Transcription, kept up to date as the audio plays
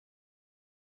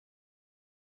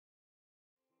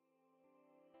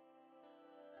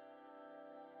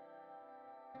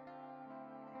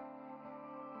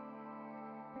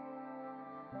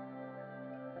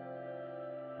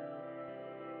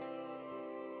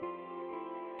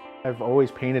I've always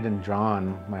painted and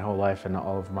drawn my whole life, and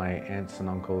all of my aunts and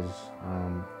uncles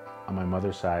on my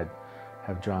mother's side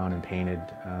have drawn and painted.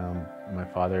 My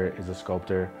father is a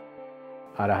sculptor.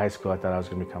 Out of high school, I thought I was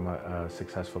going to become a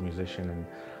successful musician, and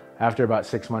after about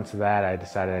 6 months of that, I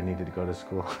decided I needed to go to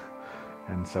school.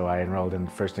 And so I enrolled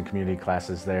first in community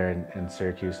classes there in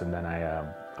Syracuse, and then I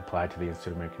applied to the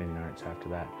Institute of American Indian Arts after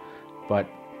that. But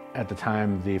at the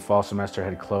time, the fall semester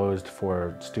had closed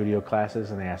for studio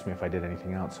classes, and they asked me if I did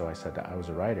anything else, so I said that I was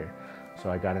a writer. So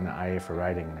I got an IA for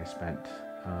writing, and I spent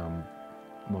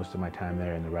most of my time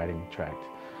there in the writing track.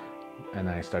 And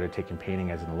I started taking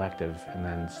painting as an elective, and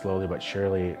then slowly but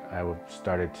surely I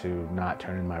started to not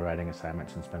turn in my writing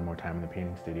assignments and spend more time in the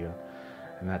painting studio.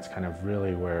 And that's kind of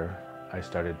really where I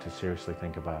started to seriously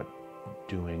think about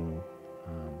doing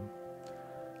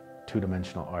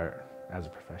two-dimensional art as a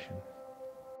profession.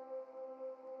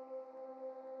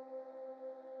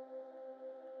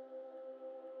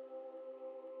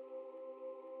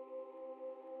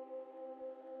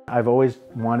 I've always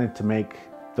wanted to make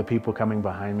the people coming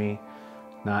behind me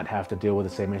not have to deal with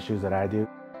the same issues that I do.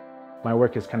 My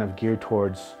work is kind of geared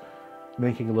towards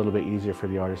making it a little bit easier for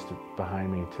the artists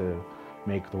behind me to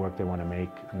make the work they want to make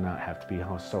and not have to be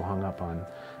so hung up on,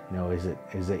 you know, is it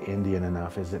Indian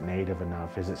enough? Is it Native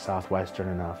enough? Is it Southwestern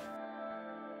enough?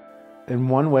 In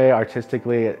one way,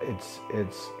 artistically,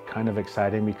 it's kind of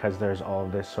exciting because there's all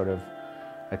of this sort of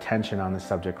attention on the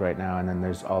subject right now, and then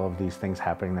there's all of these things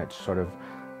happening that sort of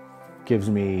gives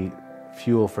me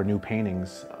fuel for new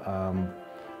paintings.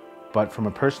 But from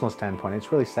a personal standpoint,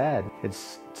 it's really sad.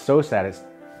 It's so sad. It's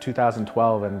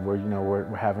 2012, and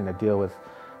we're having to deal with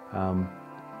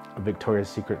Victoria's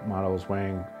Secret models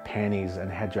wearing panties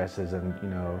and headdresses,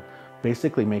 and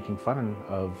basically making fun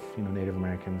of Native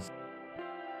Americans.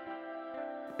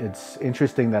 It's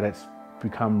interesting that it's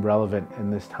become relevant in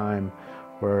this time,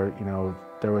 where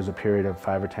there was a period of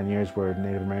 5 or 10 years where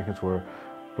Native Americans were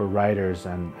writers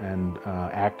and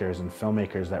actors and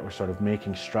filmmakers that were sort of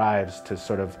making strides to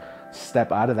sort of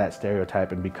step out of that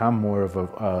stereotype and become more of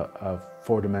a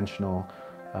four-dimensional,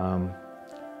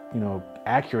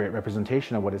 accurate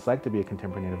representation of what it's like to be a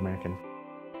contemporary Native American.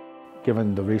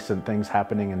 Given the recent things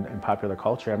happening in popular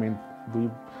culture, I mean,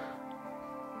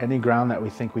 any ground that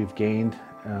we think we've gained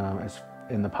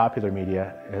in the popular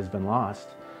media has been lost.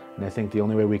 And I think the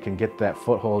only way we can get that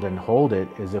foothold and hold it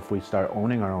is if we start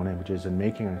owning our own images and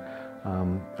making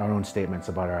our own statements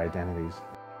about our identities.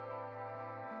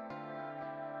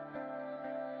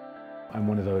 I'm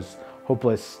one of those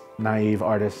hopeless, naive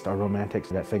artists or romantics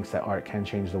that thinks that art can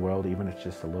change the world, even if it's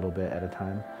just a little bit at a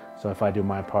time. So if I do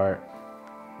my part,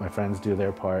 my friends do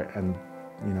their part, and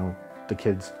the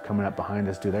kids coming up behind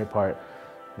us do their part,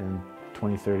 in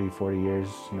 20, 30, 40 years,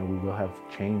 we will have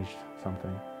changed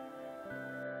something.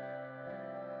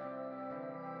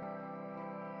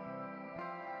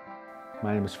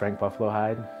 My name is Frank Buffalo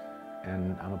Hyde,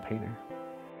 and I'm a painter.